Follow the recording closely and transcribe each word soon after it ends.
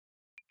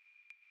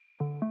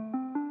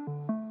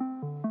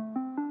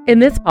In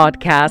this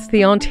podcast,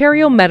 the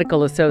Ontario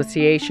Medical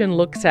Association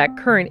looks at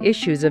current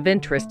issues of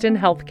interest in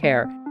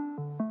healthcare.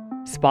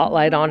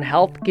 Spotlight on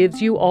Health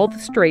gives you all the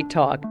straight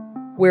talk.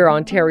 We're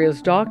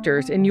Ontario's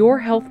doctors, and your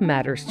health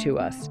matters to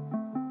us.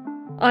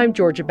 I'm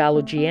Georgia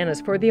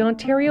Balogianis for the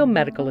Ontario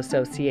Medical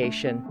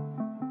Association.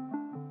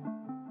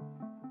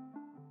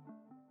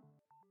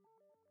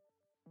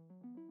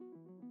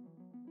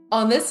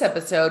 On this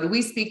episode,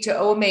 we speak to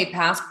OMA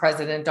past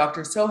president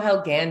Dr.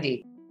 Sohail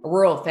Gandhi, a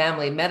rural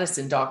family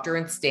medicine doctor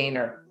in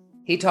Stayner.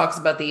 He talks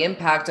about the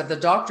impact of the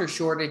doctor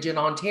shortage in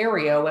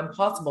Ontario and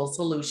possible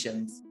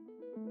solutions.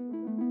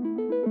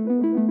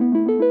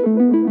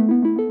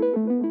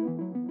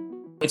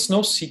 It's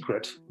no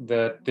secret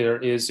that there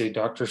is a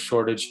doctor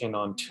shortage in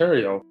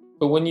Ontario,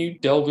 but when you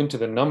delve into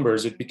the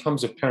numbers, it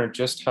becomes apparent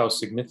just how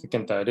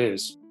significant that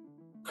is.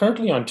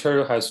 Currently,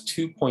 Ontario has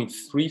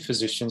 2.3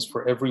 physicians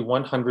for every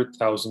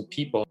 100,000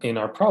 people in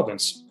our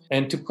province.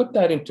 And to put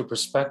that into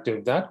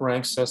perspective, that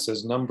ranks us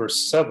as number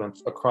 7th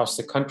across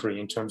the country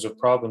in terms of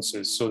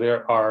provinces. So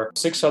there are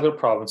 6 other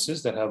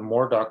provinces that have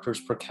more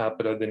doctors per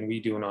capita than we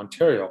do in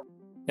Ontario.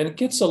 And it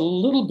gets a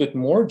little bit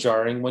more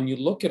jarring when you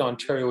look at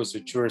Ontario as a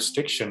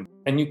jurisdiction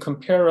and you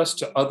compare us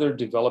to other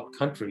developed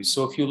countries.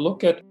 So if you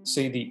look at,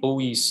 say, the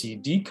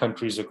OECD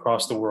countries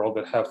across the world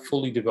that have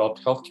fully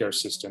developed healthcare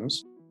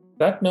systems,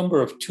 that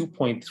number of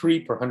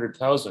 2.3 per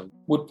 100,000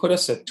 would put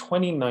us at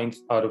 29th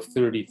out of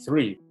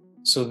 33.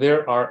 So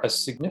there are a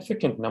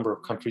significant number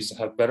of countries that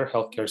have better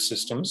healthcare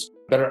systems,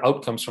 better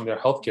outcomes from their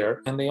healthcare,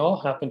 and they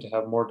all happen to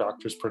have more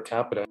doctors per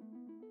capita.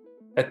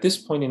 At this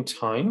point in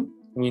time,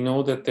 we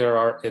know that there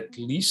are at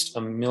least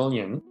 1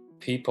 million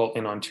people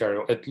in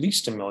Ontario, at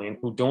least 1 million,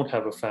 who don't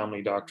have a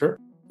family doctor.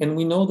 And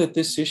we know that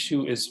this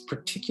issue is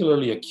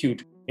particularly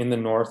acute in the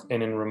north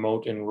and in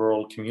remote and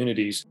rural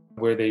communities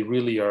where they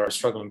really are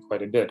struggling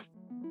quite a bit.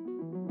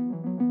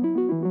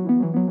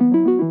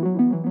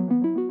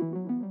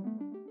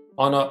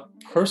 On a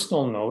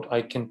personal note,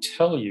 I can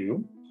tell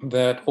you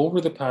that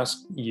over the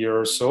past year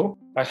or so,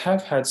 I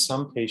have had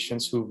some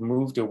patients who've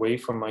moved away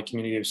from my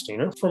community of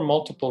Stayner for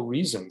multiple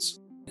reasons.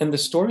 And the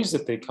stories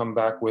that they come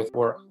back with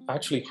were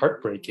actually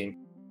heartbreaking.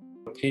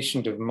 A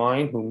patient of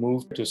mine who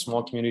moved to a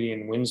small community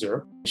in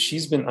Windsor,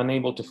 she's been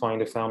unable to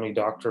find a family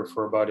doctor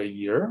for about a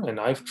year, and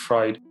I've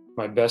tried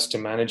my best to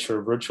manage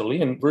her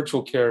virtually, and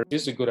virtual care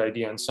is a good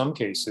idea in some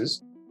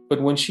cases.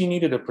 But when she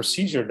needed a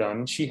procedure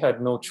done, she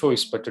had no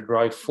choice but to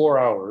drive 4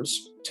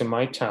 hours to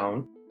my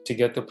town to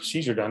get the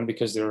procedure done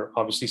because there are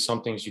obviously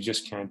some things you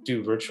just can't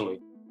do virtually.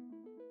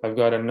 I've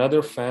got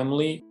another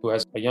family who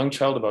has a young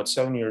child about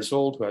 7 years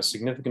old who has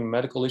significant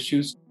medical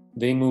issues.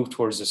 They moved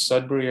towards the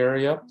Sudbury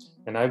area,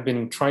 and I've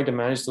been trying to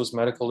manage those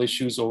medical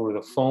issues over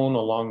the phone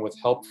along with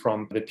help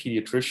from the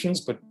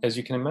pediatricians. But as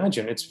you can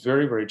imagine, it's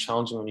very, very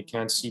challenging when you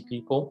can't see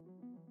people.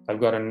 I've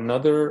got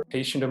another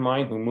patient of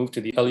mine who moved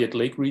to the Elliott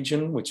Lake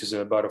region, which is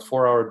about a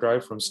 4-hour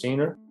drive from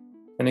Stayner.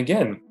 And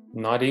again,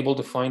 not able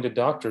to find a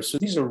doctor. So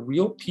these are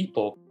real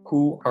people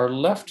who are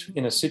left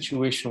in a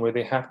situation where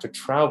they have to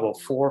travel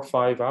 4 or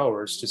 5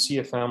 hours to see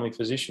a family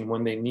physician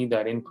when they need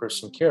that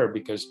in-person care,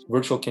 because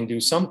virtual can do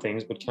some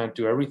things but can't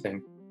do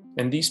everything.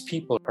 And these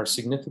people are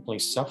significantly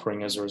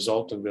suffering as a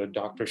result of the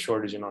doctor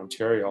shortage in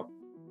Ontario.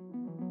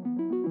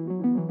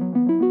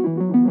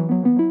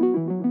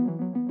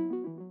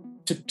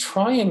 To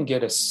try and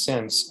get a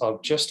sense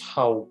of just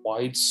how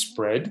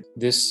widespread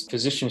this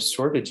physician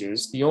shortage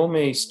is, the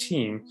OMA's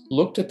team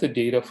looked at the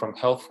data from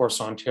Health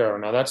Force Ontario.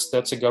 Now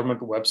that's a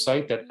government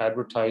website that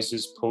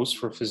advertises posts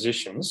for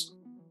physicians.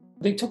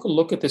 They took a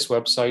look at this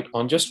website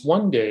on just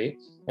one day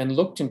and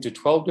looked into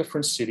 12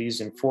 different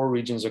cities in 4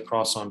 regions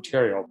across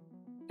Ontario.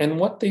 And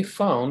what they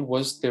found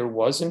was there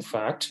was, in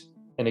fact,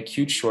 an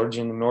acute shortage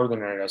in the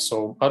northern area.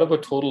 So out of a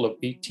total of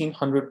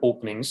 1,800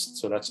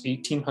 openings, so that's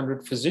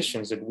 1,800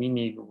 physicians that we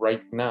need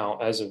right now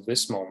as of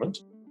this moment,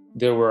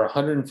 there were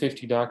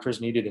 150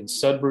 doctors needed in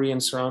Sudbury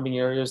and surrounding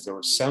areas. There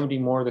were 70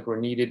 more that were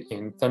needed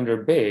in Thunder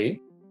Bay.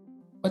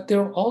 But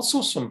there are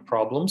also some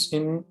problems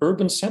in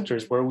urban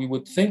centers where we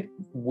would think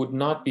would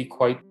not be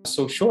quite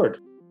so short.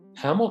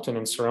 Hamilton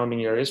and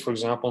surrounding areas, for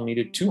example,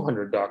 needed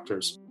 200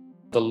 doctors.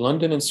 The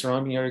London and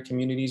surrounding area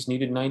communities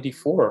needed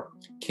 94.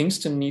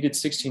 Kingston needed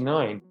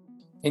 69.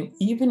 And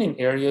even in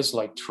areas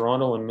like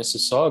Toronto and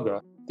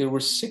Mississauga, there were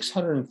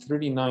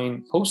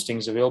 639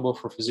 postings available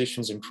for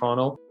physicians in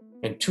Toronto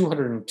and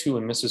 202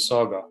 in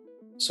Mississauga.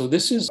 So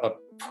this is a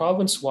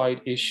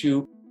province-wide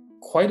issue,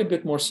 quite a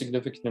bit more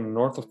significant in the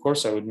North. Of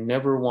course, I would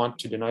never want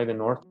to deny the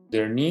North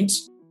their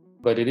needs,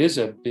 but it is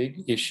a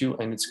big issue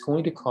and it's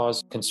going to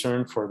cause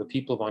concern for the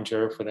people of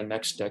Ontario for the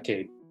next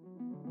decade.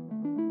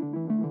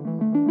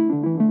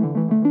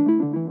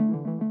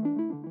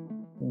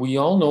 We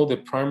all know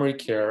that primary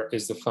care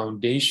is the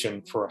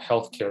foundation for a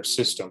healthcare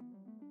system.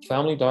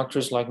 Family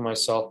doctors like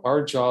myself,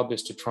 our job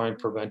is to try and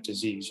prevent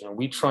disease.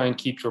 We try and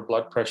keep your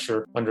blood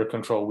pressure under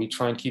control. We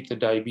try and keep the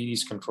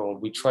diabetes controlled.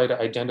 We try to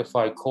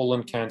identify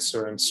colon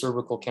cancer and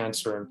cervical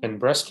cancer and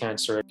breast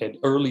cancer at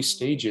early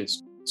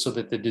stages so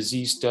that the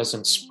disease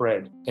doesn't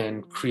spread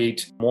and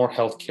create more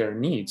healthcare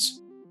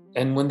needs.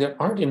 And when there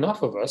aren't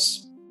enough of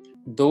us,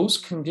 those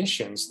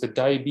conditions, the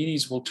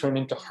diabetes will turn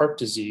into heart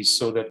disease,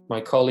 so that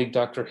my colleague,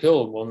 Dr.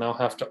 Hill, will now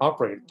have to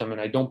operate them. And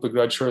I don't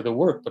begrudge her the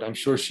work, but I'm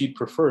sure she'd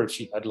prefer if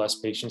she had less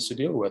patients to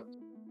deal with.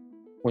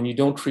 When you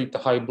don't treat the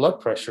high blood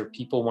pressure,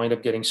 people wind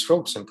up getting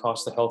strokes and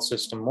cost the health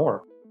system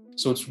more.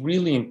 So it's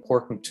really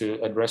important to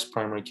address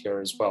primary care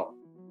as well.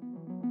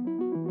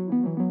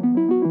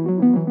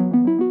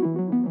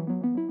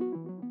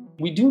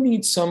 We do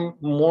need some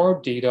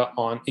more data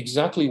on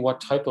exactly what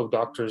type of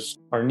doctors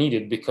are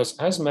needed, because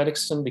as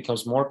medicine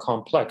becomes more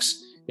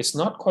complex, it's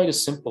not quite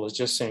as simple as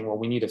just saying, well,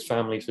 we need a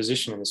family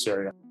physician in this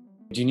area.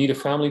 Do you need a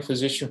family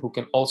physician who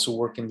can also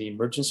work in the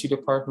emergency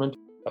department,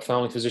 a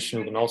family physician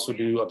who can also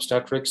do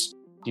obstetrics?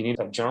 Do you need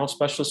a general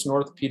specialist in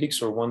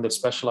orthopedics or one that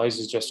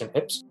specializes just in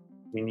hips?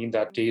 We need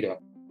that data.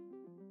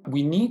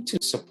 We need to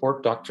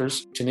support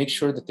doctors to make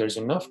sure that there's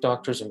enough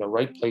doctors in the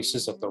right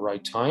places at the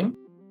right time.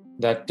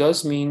 That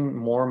does mean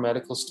more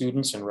medical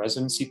students and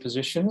residency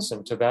positions.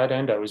 And to that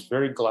end, I was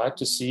very glad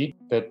to see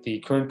that the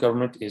current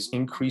government is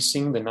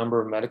increasing the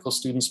number of medical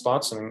student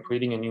spots and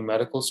creating a new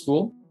medical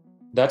school.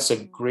 That's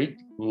a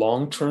great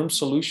long-term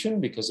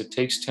solution because it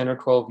takes 10 or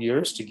 12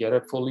 years to get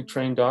a fully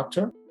trained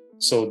doctor.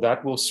 So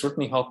that will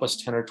certainly help us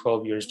 10 or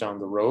 12 years down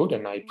the road,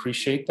 and I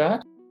appreciate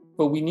that.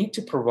 But we need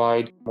to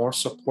provide more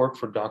support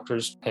for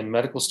doctors and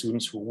medical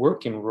students who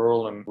work in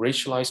rural and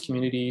racialized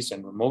communities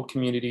and remote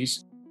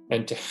communities,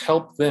 and to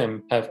help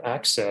them have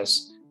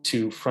access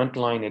to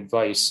frontline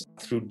advice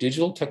through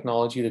digital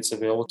technology that's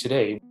available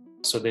today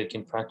so they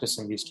can practice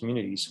in these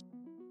communities.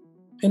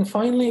 And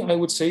finally, I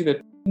would say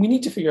that we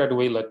need to figure out a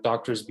way to let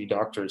doctors be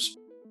doctors.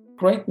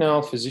 Right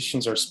now,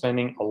 physicians are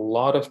spending a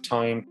lot of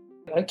time,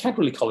 I can't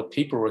really call it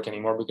paperwork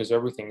anymore because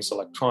everything is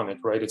electronic,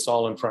 right? It's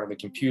all in front of the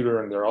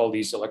computer and there are all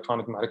these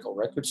electronic medical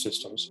record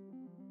systems.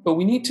 But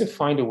we need to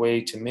find a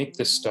way to make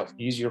this stuff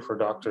easier for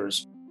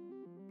doctors.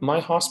 My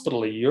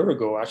hospital a year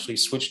ago actually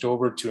switched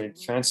over to a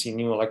fancy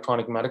new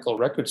electronic medical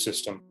record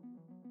system.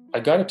 I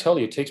got to tell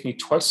you, it takes me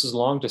twice as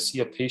long to see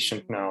a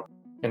patient now.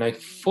 And I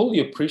fully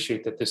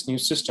appreciate that this new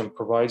system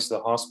provides the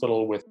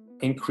hospital with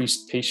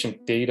increased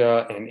patient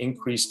data and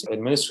increased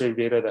administrative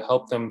data to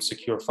help them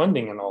secure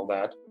funding and all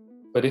that.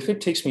 But if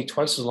it takes me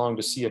twice as long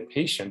to see a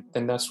patient,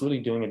 then that's really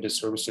doing a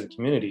disservice to the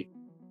community.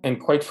 And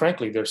quite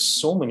frankly, there's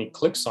so many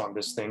clicks on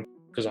this thing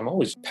because I'm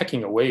always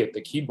pecking away at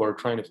the keyboard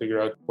trying to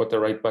figure out what the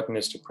right button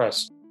is to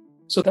press.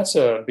 So that's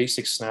a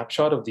basic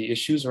snapshot of the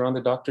issues around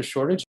the doctor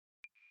shortage.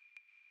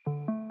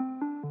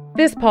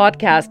 This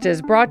podcast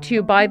is brought to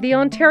you by the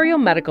Ontario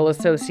Medical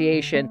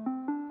Association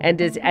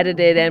and is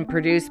edited and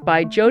produced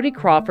by Jody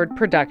Crawford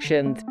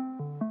Productions.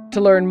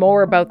 To learn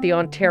more about the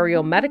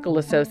Ontario Medical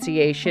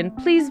Association,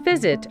 please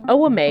visit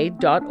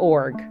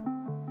OMA.org.